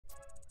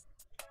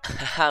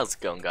How's it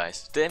going,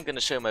 guys? Today I'm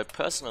gonna show my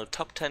personal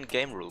top 10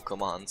 game rule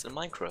commands in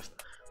Minecraft,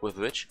 with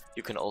which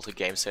you can alter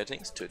game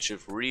settings to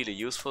achieve really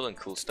useful and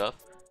cool stuff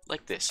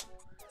like this.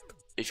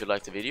 If you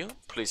liked the video,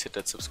 please hit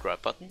that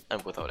subscribe button,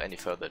 and without any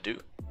further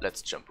ado,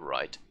 let's jump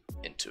right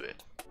into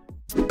it.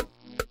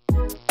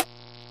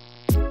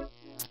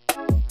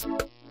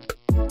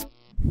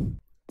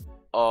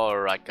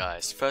 Alright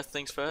guys, first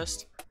things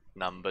first,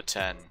 number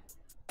 10.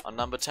 On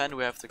number 10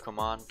 we have the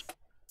command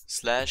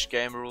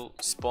 /gamerule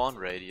spawn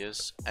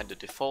radius, and the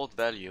default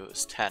value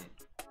is 10.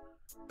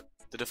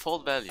 The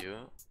default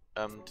value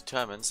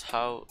determines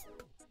how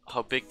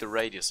big the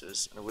radius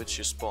is in which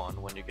you spawn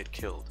when you get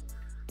killed.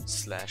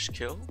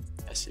 /kill,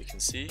 as you can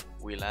see,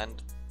 we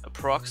land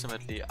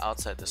approximately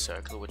outside the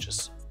circle, which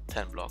is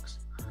 10 blocks.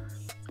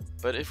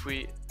 But if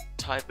we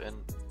type in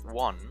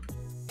 1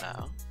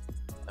 now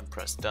and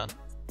press done,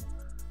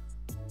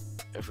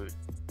 if we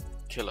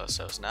kill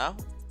ourselves now,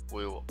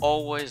 we will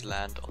always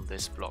land on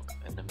this block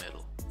in the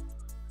middle.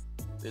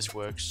 This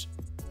works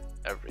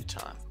every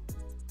time,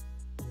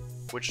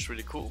 which is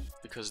really cool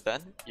because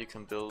then you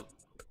can build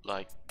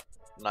like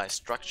nice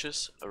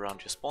structures around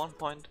your spawn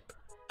point,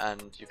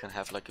 and you can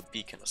have like a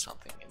beacon or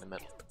something in the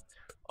middle.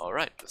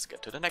 Alright, let's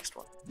get to the next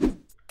one.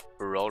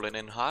 Rolling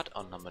in hard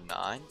on number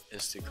 9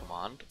 is the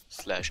command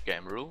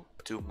 /gamerule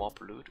do mob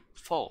loot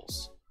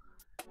false.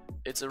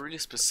 It's a really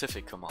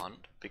specific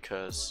command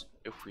because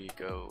if we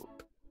go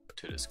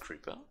to this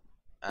creeper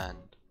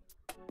and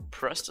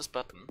press this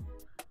button,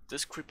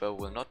 this creeper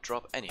will not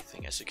drop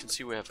anything. As you can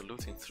see, we have a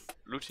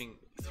looting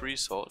 3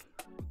 sword,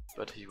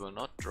 but he will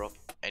not drop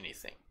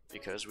anything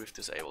because we've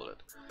disabled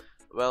it.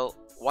 Well,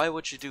 why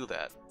would you do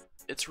that?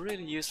 It's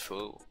really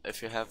useful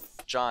if you have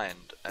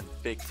giant and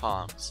big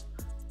farms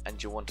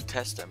and you want to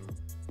test them,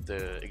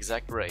 the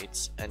exact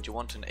rates, and you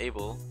want to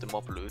enable the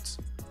mob loots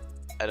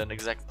at an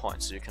exact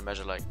point so you can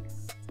measure like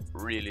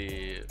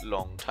really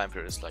long time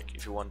periods. Like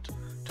if you want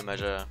to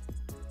measure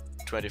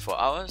 24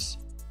 hours,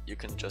 you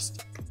can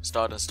just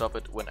start and stop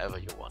it whenever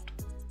you want.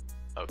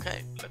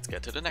 Okay, let's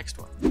get to the next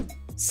one.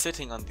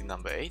 Sitting on the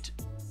number 8,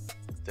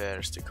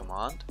 there's the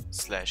command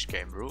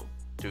 /gamerule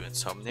do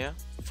insomnia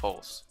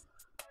false.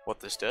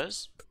 What this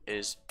does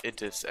is it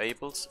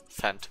disables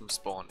phantom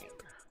spawning.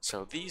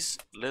 So these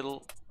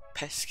little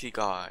pesky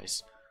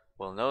guys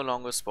will no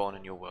longer spawn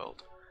in your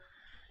world,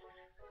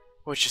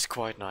 which is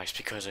quite nice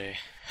because I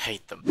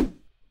hate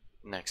them.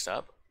 Next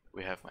up,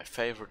 we have my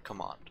favorite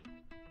command.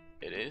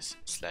 It is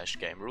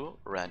 /gamerule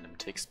random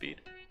tick speed,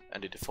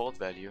 and the default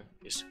value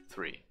is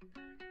 3.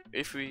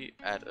 If we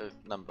add a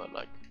number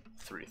like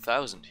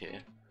 3000 here,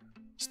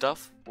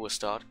 stuff will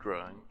start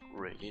growing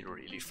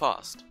really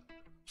fast.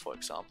 For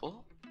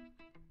example,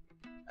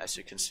 as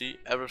you can see,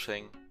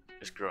 everything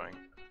is growing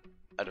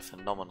at a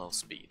phenomenal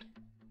speed.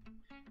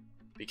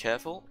 Be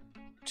careful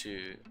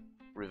to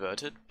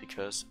revert it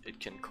because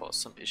it can cause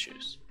some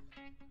issues.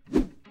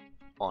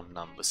 On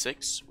number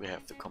 6 we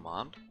have the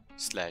command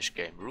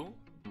 /gamerule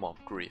mob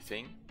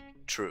griefing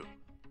true.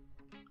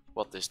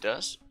 What this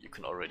does, you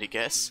can already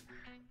guess,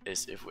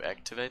 is if we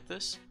activate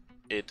this,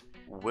 the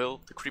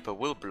creeper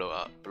will blow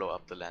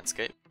up the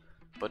landscape.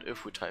 But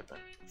if we type in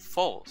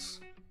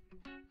false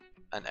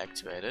and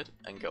activate it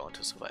and go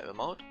into survival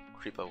mode,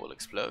 creeper will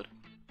explode.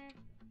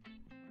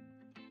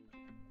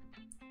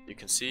 You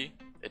can see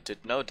it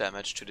did no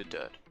damage to the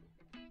dirt.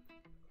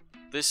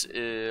 This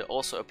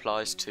also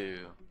applies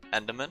to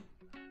Endermen,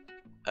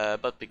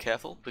 but be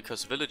careful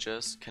because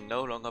villagers can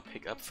no longer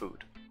pick up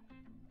food.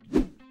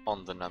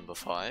 On the number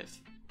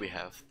 5 we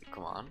have the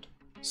command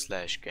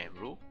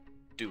 /gamerule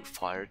do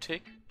fire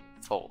tick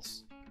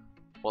false.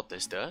 What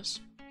this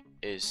does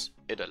is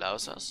it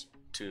allows us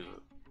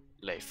to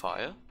lay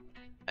fire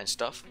and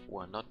stuff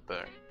will not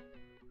burn.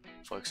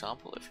 For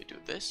example, if we do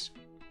this,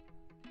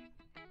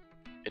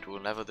 it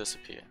will never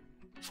disappear.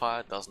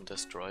 Fire doesn't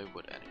destroy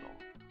wood anymore.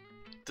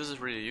 This is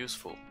really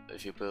useful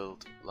if you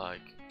build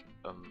like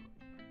a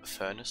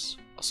furnace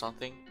or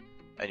something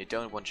and you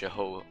don't want your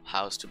whole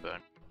house to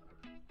burn.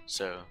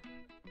 So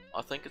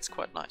I think it's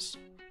quite nice.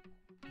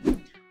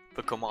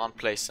 The command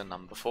placed in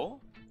number 4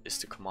 is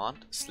the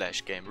command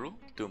 /gamerule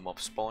do mob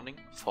spawning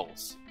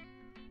false.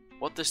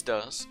 What this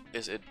does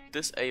is it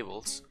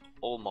disables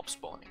all mob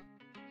spawning.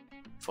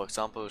 For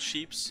example,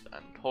 sheeps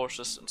and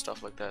horses and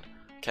stuff like that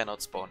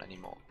cannot spawn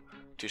anymore.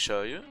 To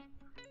show you,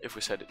 if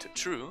we set it to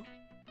true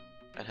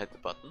and hit the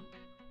button,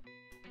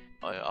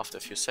 after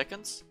a few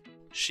seconds,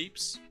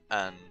 sheeps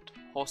and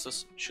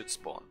horses should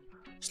spawn.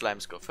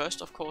 Slimes go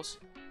first, of course,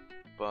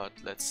 but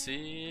let's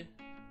see,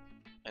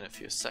 in a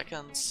few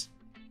seconds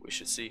we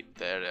should see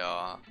there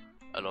are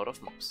a lot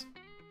of mobs.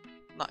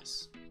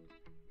 Nice.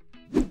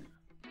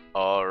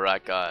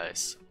 Alright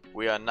guys,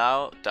 we are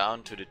now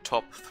down to the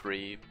top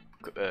 3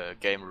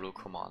 game rule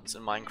commands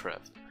in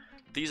Minecraft.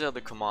 These are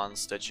the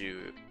commands that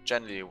you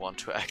generally want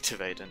to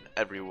activate in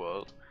every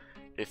world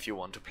if you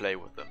want to play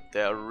with them.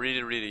 They are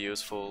really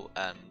useful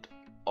and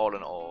all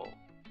in all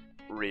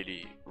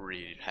really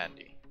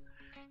handy.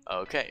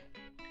 Okay,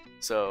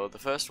 so the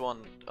first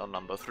one on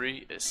number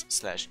 3 is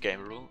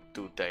 /gamerule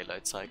do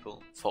daylight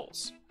cycle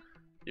false.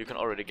 You can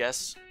already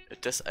guess,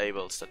 it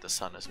disables that the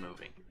sun is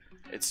moving.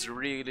 It's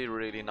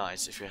really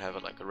nice if you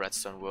have like a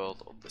redstone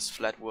world or this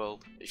flat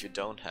world, if you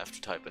don't have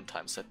to type in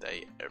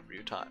times_day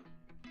every time.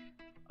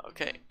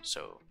 Okay,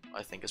 so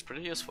I think it's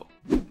pretty useful.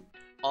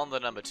 On the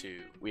number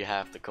 2, we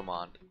have the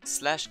command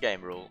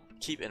 /gamerule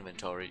keep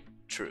inventory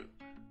true.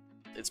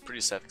 It's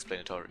pretty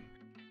self-explanatory.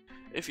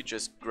 If you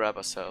just grab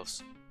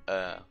ourselves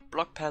a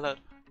block pallet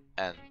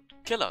and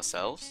kill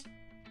ourselves,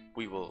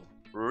 we will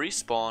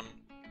respawn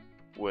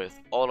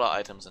with all our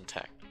items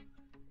intact.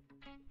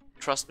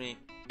 Trust me,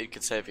 it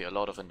could save you a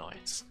lot of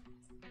annoyance.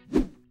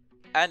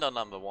 And on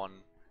number 1,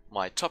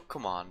 my top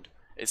command.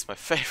 It's my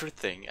favorite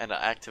thing and I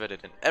activate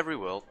it in every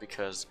world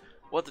because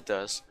what it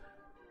does,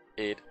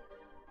 it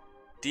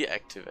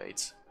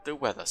deactivates the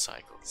weather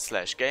cycle.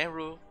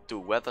 /gamerule do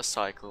weather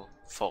cycle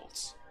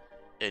false.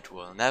 It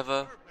will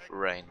never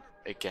rain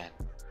again.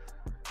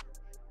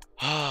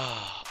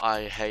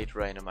 I hate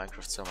rain in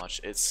Minecraft so much.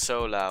 It's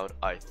so loud.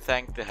 I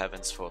thank the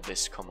heavens for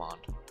this command.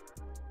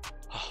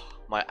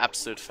 My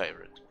absolute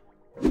favorite.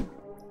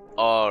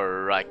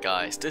 Alright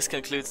guys, this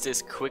concludes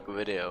this quick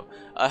video.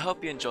 I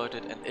hope you enjoyed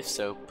it, and if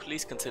so,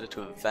 please consider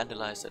to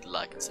vandalize that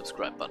like and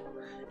subscribe button.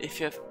 If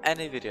you have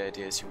any video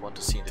ideas you want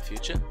to see in the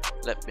future,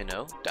 let me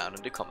know down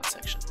in the comment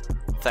section.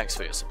 Thanks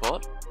for your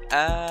support,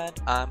 and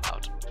I'm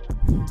out.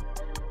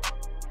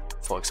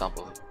 For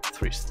example,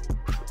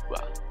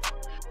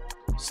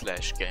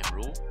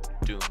 /gamerule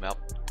do map.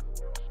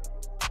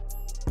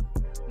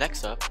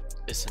 Next up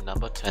is the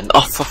number 10.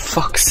 Oh, for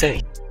fuck's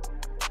sake!